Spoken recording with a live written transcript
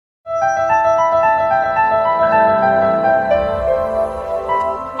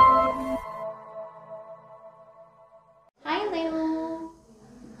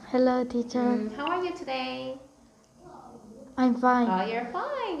teacher. How are you today? I'm fine. Oh, you're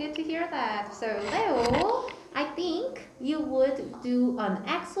fine. Good to hear that. So, Leo, I think you would do an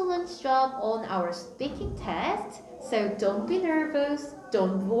excellent job on our speaking test. So, don't be nervous.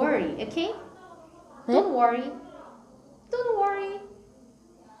 Don't worry, okay? Don't worry. Don't worry.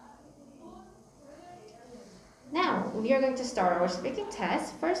 Now, we are going to start our speaking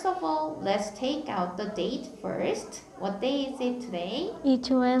test. First of all, let's take out the date first. What day is it today? Each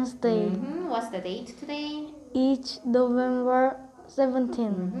Wednesday. What's the date today? Each November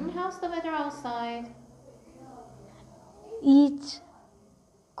 17. How's the weather outside? Each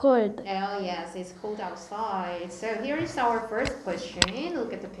cold. Oh, yes, it's cold outside. So here is our first question.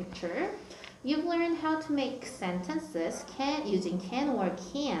 Look at the picture. You've learned how to make sentences using can or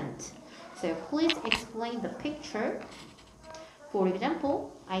can't. So please explain the picture. For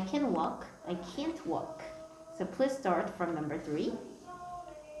example, I can walk, I can't walk. So please start from number 3.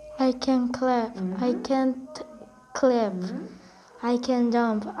 I can clap. I can't clap. I can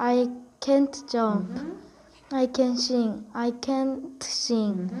jump. I can't jump. I can sing. I can't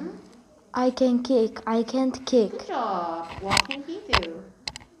sing. I can kick. I can't kick. Good job. What can he do?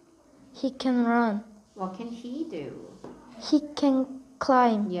 He can run. What can he do? He can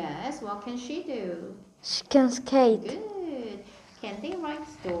climb. Yes, what can she do? She can skate. Good. Can they write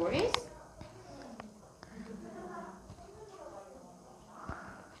stories?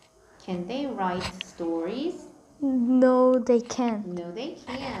 Can they write stories? No, they can't. No, they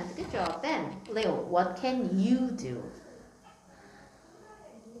can't. Good job. Then, Leo, what can you do?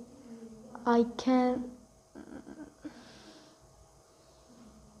 I can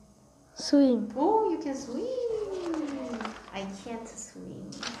swim. Oh, you can swim. I can't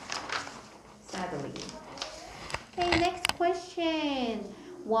swim, sadly. Okay, next question.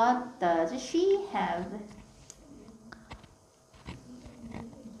 What does she have?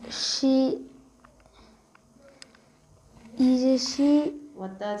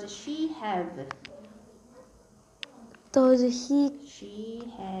 What does she have? Does he?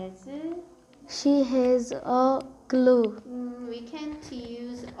 She has a glue. We can't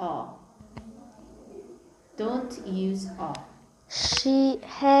use a. Don't use a. She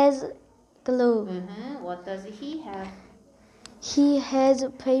has glue. What does he have? He has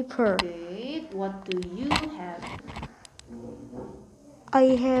paper. Good. What do you have? I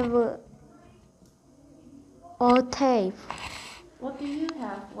have a tape. What do you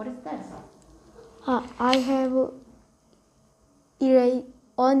have? What is this? I have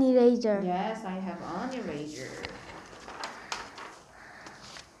an eraser. Yes, I have an eraser.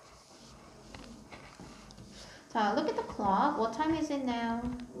 So look at the clock. What time is it now?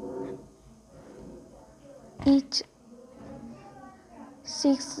 It's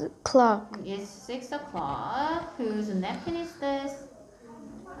 6 o'clock. It's 6 o'clock. Whose napkin is this?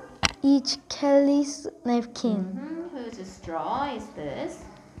 Each Kelly's napkin. Whose straw is this?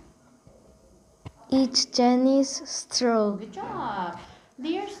 Each Jenny's straw. Good job.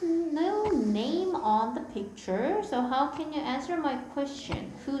 There's no name on the picture, so how can you answer my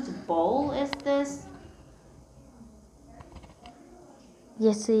question? Whose bowl is this?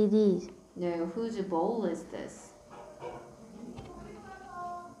 Yes, it is. No, whose bowl is this?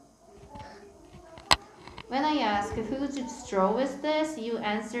 When I ask whose straw is this, you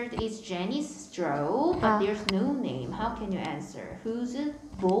answered it's Jenny's straw, but there's no name. How can you answer? Whose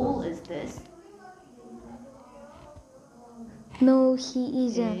bowl is this? No, he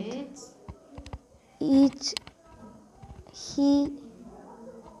isn't. It's his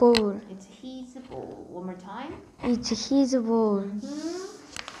bowl. It's his bowl. One more time. It's his bowl.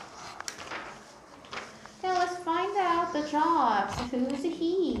 Now let's find out the jobs. Who's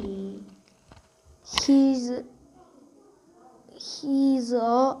he? He's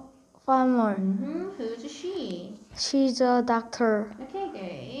a farmer. Who's she? She's a doctor. Okay,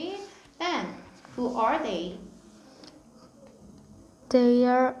 good. Then, who are they? They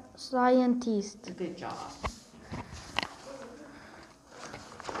are scientists. Good job.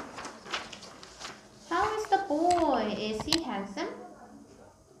 How is the boy? Is he handsome?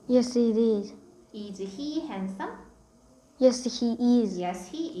 Yes, it is. Is he handsome? Yes, he is. Yes,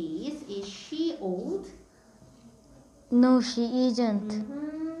 he is. Is she old? No, she isn't.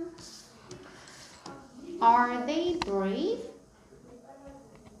 Are they brave?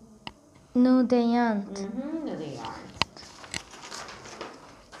 No, they aren't. No, they aren't.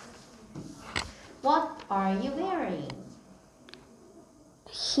 What are you wearing?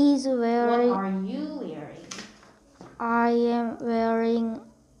 He's wearing. What are you wearing? I am wearing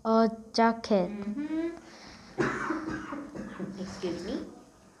a jacket. Excuse me.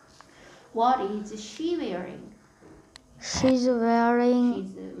 What is she wearing? She's wearing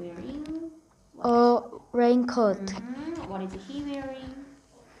She's wearing a raincoat. What is he wearing?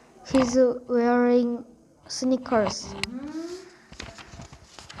 He's wearing sneakers.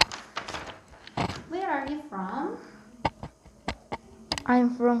 Where are you from?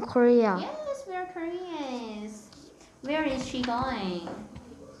 I'm from Korea. Yes, we are Koreans. Where is she going?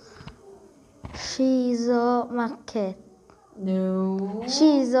 She is a market. No.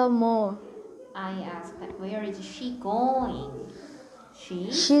 She is a mall. I asked her, where is she going?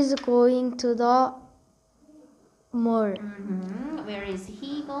 She's going to the mall. Where is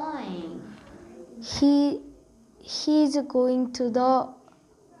he going? He's going to the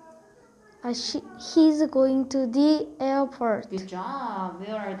he's going to the airport. Good job.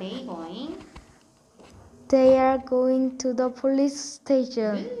 Where are they going? They are going to the police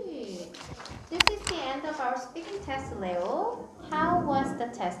station. Good. This is the end of our speaking test, Leo. How was the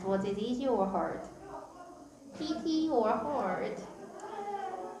test? Was it easy or hard? Easy or hard?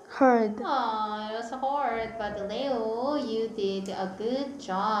 Hard. Oh, it was hard, but Leo, you did a good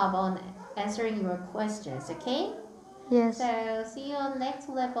job on answering your questions, okay? Yes. So, see you on next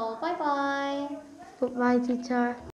level. Bye-bye. Goodbye, teacher.